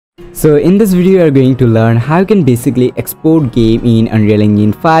So in this video we are going to learn how you can basically export game in Unreal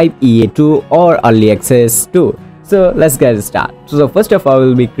Engine 5, EA2 or Early Access 2. So let's get started. So first of all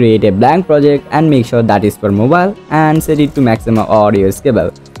we'll create a blank project and make sure that is for mobile and set it to maximum audio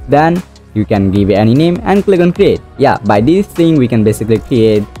scale. Then you can give any name and click on create. Yeah, by this thing we can basically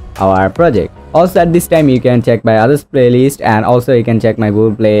create our project. Also at this time you can check my others playlist, and also you can check my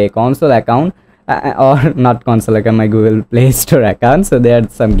Google Play console account. Or not console account, my Google Play Store account. So there are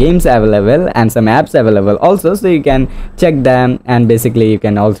some games available and some apps available also, so you can check them and basically you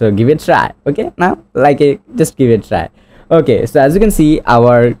can also give it a try. Okay, now just give it a try. Okay, so as you can see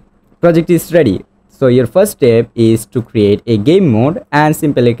our project is ready. So your first step is to create a game mode and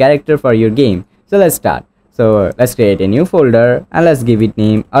simply a character for your game. So let's start. So let's create a new folder and let's give it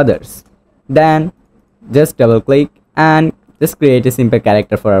name others. Then just double click and just create a simple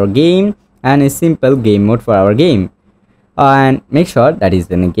character for our game and a simple game mode for our game, and make sure that is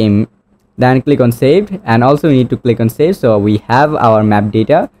in the game. Then click on save, and also we need to click on save so we have our map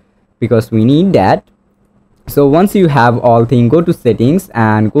data because we need that. So once you have all things, go to settings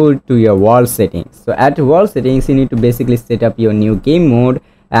and go to your world settings. So at world settings you need to basically set up your new game mode,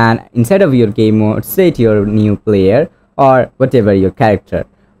 and inside of your game mode set your new player or whatever your character.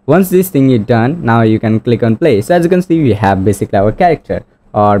 Once this thing is done, now you can click on play. So as you can see we have basically our character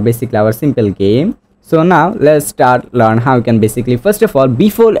or basically our simple game. So now let's start learn how you can basically, first of all,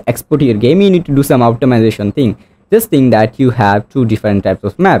 before export your game you need to do some optimization thing. Just think that you have two different types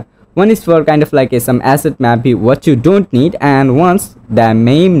of map. One is for kind of like some asset map what you don't need, and once the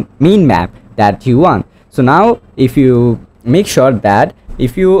main map that you want. So now if you make sure that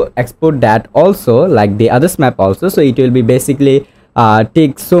if you export that also like the others map also, so it will be basically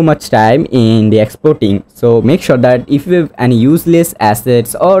take so much time in the exporting. So make sure that if you have any useless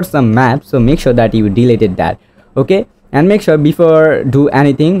assets or some maps, so make sure that you deleted that. Okay, and make sure before do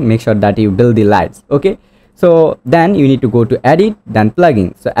anything, make sure that you build the lights. Okay, so then you need to go to edit, then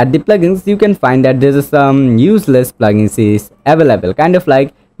plugins. So at the plugins you can find that there's some useless plugins is available, kind of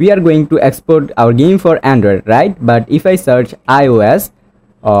like we are going to export our game for Android, right? But if I search iOS,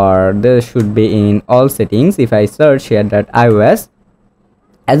 or this should be in all settings, if I search here that iOS,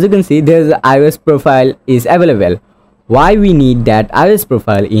 as you can see there's iOS profile is available. Why we need that iOS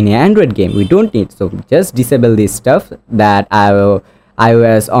profile in an Android game? We don't need. So just disable this stuff, that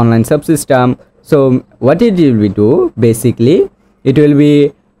iOS online subsystem. So what it will be do, basically it will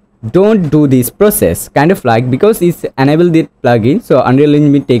be don't do this process, kind of like, because it's enable the plugin, so Unreal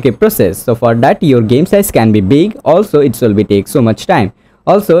Engine will take a process. So for that your game size can be big, also it will be take so much time.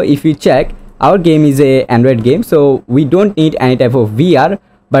 Also if you check our game is a Android game, so we don't need any type of VR.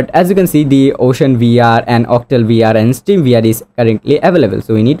 But as you can see the Ocean VR and Octal VR and Steam VR is currently available,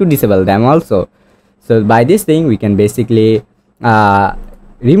 so we need to disable them also. So by this thing we can basically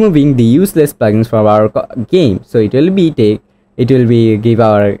removing the useless plugins from our game. So it will be give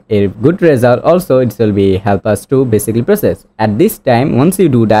our a good result. Also it will be help us to basically process. At this time once you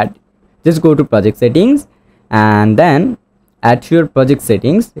do that, just go to project settings, and then at your project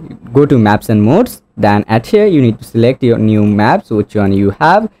settings go to maps and modes. Then at here you need to select your new maps, which one you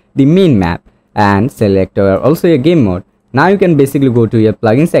have, the main map, and select also your game mode. Now you can basically go to your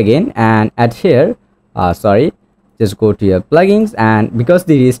plugins again, and at here just go to your plugins, and because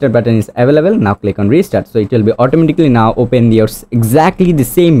the restart button is available, now click on restart. So it will be automatically now open your exactly the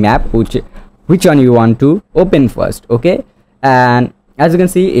same map which one you want to open first. Okay, and as you can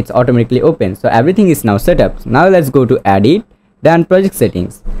see it's automatically open. So everything is now set up. Now let's go to edit, then project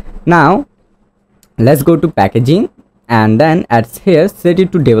settings. Now let's go to packaging, and then at here set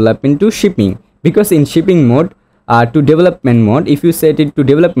it to development to shipping, because in shipping mode to development mode, if you set it to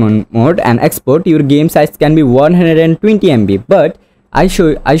development mode and export, your game size can be 120 MB. But I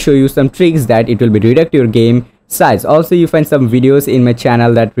show you some tricks that it will be reduct your game size. Also you find some videos in my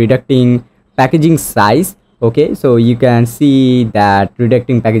channel that reducting packaging size. Okay, so you can see that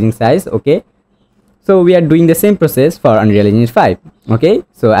reducting packaging size. Okay, so we are doing the same process for Unreal Engine 5. Okay,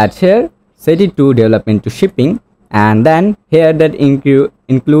 so at here set it to development to shipping, and then here that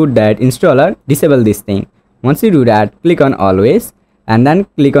include that installer, disable this thing. Once you do that, click on always, and then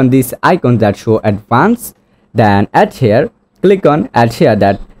click on these icons that show advanced. Then at here click on at here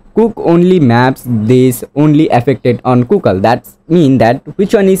that cook only maps, this only affected on cookle. That mean that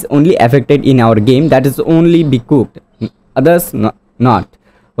which one is only affected in our game, that is only be cooked, others not.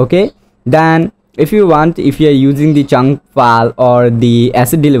 Okay, then if you want, if you are using the chunk file or the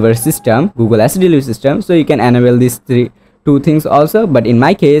asset delivery system, Google asset delivery system, so you can enable these two things also. But in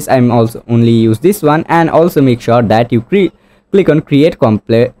my case I'm also only use this one, and also make sure that you click on create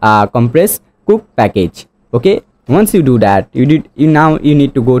compress cook package. Okay, Once you do that, you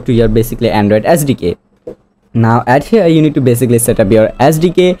need to go to your basically Android SDK. Now at here you need to basically set up your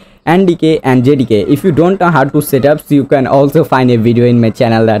SDK, NDK and JDK. If you don't know how to set up, so you can also find a video in my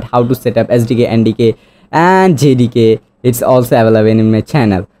channel that how to set up SDK, NDK and JDK. It's also available in my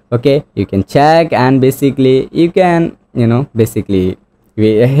channel. Okay, you can check, and basically you can basically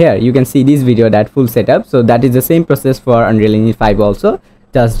here you can see this video that full setup. So that is the same process for Unreal Engine 5 also.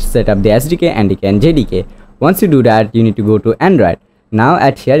 Just set up the SDK, NDK and JDK. Once you do that, you need to go to Android. Now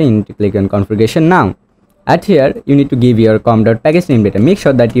at here you need to click on configuration. Now at here you need to give your com.package name data. Make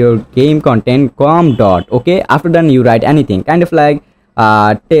sure that your game contain com dot. Okay, after then you write anything kind of like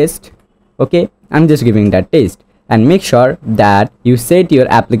test. Okay, I'm just giving that test, and make sure that you set your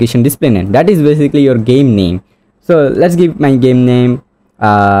application display name. That is basically your game name. So let's give my game name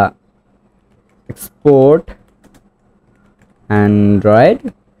export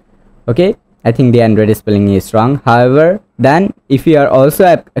Android. Okay, I think the Android spelling is wrong. However, then if you are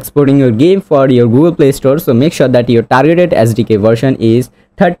also exporting your game for your Google Play Store, so make sure that your targeted SDK version is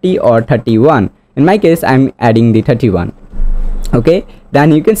 30 or 31. In my case, I'm adding the 31. Okay,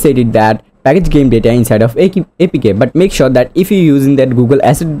 then you can set it that package game data inside of APK, but make sure that if you're using that Google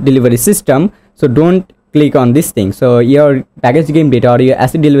Asset Delivery System, so don't click on this thing, so your package game data or your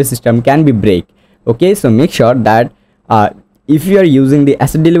asset delivery system can be break. Okay, so make sure that if you are using the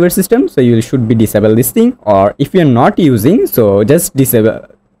asset delivery system, so you should be disable this thing, or if you are not using, so just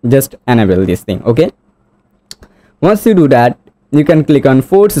enable this thing. Okay, once you do that, you can click on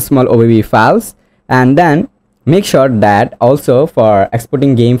force small OBB files, and then make sure that also for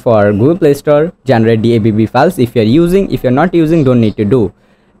exporting game for Google Play Store, generate the ABB files if you're using. If you're not using, don't need to do.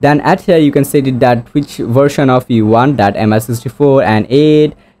 Then at here you can set it that which version of you want, that MS64 and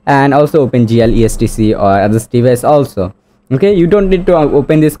 8, and also OpenGL ESTC or other device also. Okay, you don't need to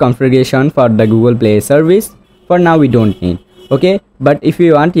open this configuration for the Google Play service. For now we don't need. Okay, but if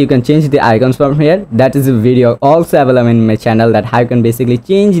you want, you can change the icons from here. That is a video also available in my channel that how you can basically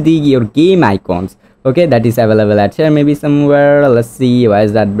change your game icons. Okay, that is available at here maybe somewhere. Let's see, why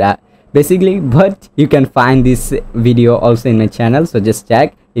is that basically, but you can find this video also in my channel, so just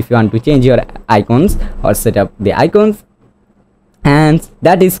check if you want to change your icons or set up the icons. And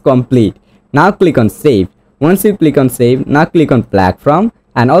that is complete. Now click on save. Once you click on save, now click on platform.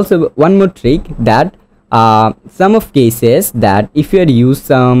 And also one more trick, that some of cases that if you use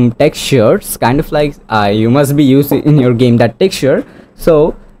some textures, kind of like you must be using in your game that texture.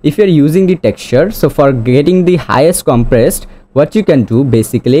 So if you're using the texture, so for getting the highest compressed, what you can do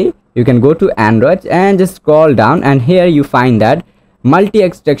basically, you can go to Android and just scroll down, and here you find that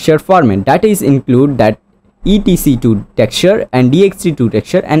multi-x texture format, that is include that etc2 texture and dxt2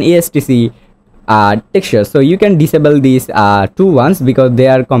 texture and astc texture. So you can disable these two ones because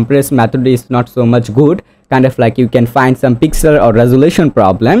their compressed method is not so much good, kind of like you can find some pixel or resolution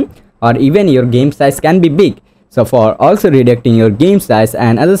problem, or even your game size can be big. So for also reducing your game size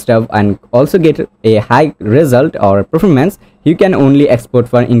and other stuff and also get a high result or performance, you can only export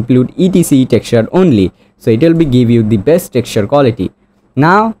for include etc texture only. So it will be give you the best texture quality.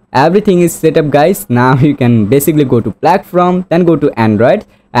 Now everything is set up guys. Now you can basically go to platform, then go to Android,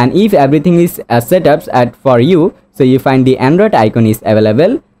 and if everything is set up for you, so you find the Android icon is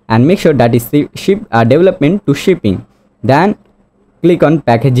available, and make sure that is development to shipping. Then click on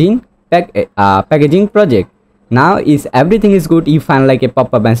packaging project. Now is everything is good, you find like a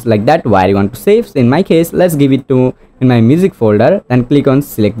pop-up and like that where you want to save. So in my case, let's give it to in my music folder, then click on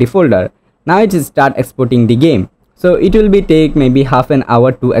select the folder. Now it is start exporting the game. So it will be take maybe half an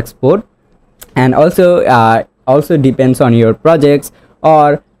hour to export, and also depends on your projects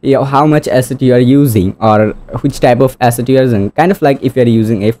or how much asset you are using or which type of asset you are using. Kind of like if you are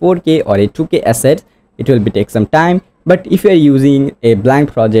using a 4K or a 2K asset, it will be take some time. But if you are using a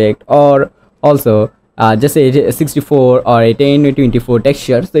blank project or also just a 64 or a 1024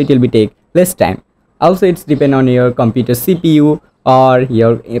 texture, so it will be take less time. Also it's depend on your computer CPU or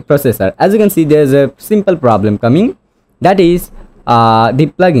your processor. As you can see, there's a simple problem coming, that is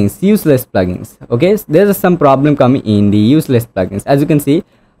the plugins, useless plugins. Okay, so there's some problem coming in the useless plugins. As you can see,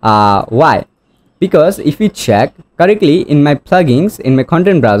 why? Because if you check correctly in my plugins in my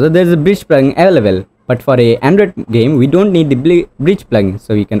content browser, there's a bridge plugin available, but for a Android game we don't need the bridge plugin,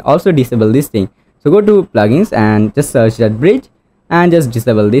 so we can also disable this thing. So go to plugins and just search that bridge and just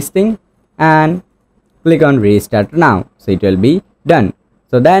disable this thing and click on restart now, so it will be done.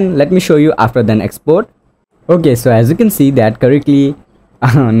 So then let me show you after then export. Okay, so as you can see that currently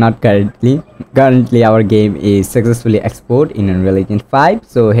our game is successfully export in Unreal Engine 5.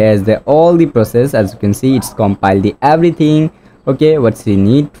 So here's all the process. As you can see, it's compiled everything. Okay, what's you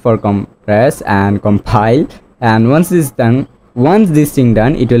need for compress and compile, And once this thing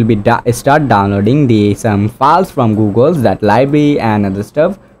done, it will be start downloading the some files from Google's that library and other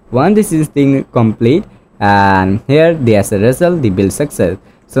stuff. Once this is thing complete, and here there's a result, the build success.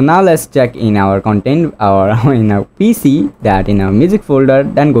 So now let's check in our content or in our PC, that in our music folder,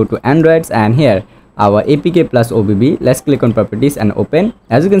 then go to Androids, and here our APK plus OBB. Let's click on properties and open.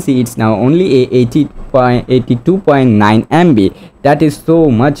 As you can see, it's now only a 82.9 MB. That is so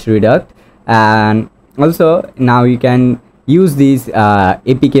much reduced. And also now you can use this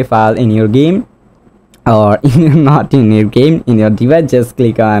APK file in your game, or not in your game, in your device. Just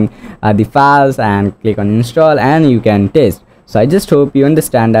click on the files and click on install, and you can test. So I just hope you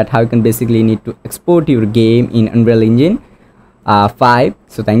understand that how you can basically need to export your game in Unreal Engine 5.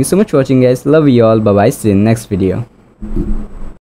 So thank you so much for watching, guys. Love you all. Bye bye. See you in the next video.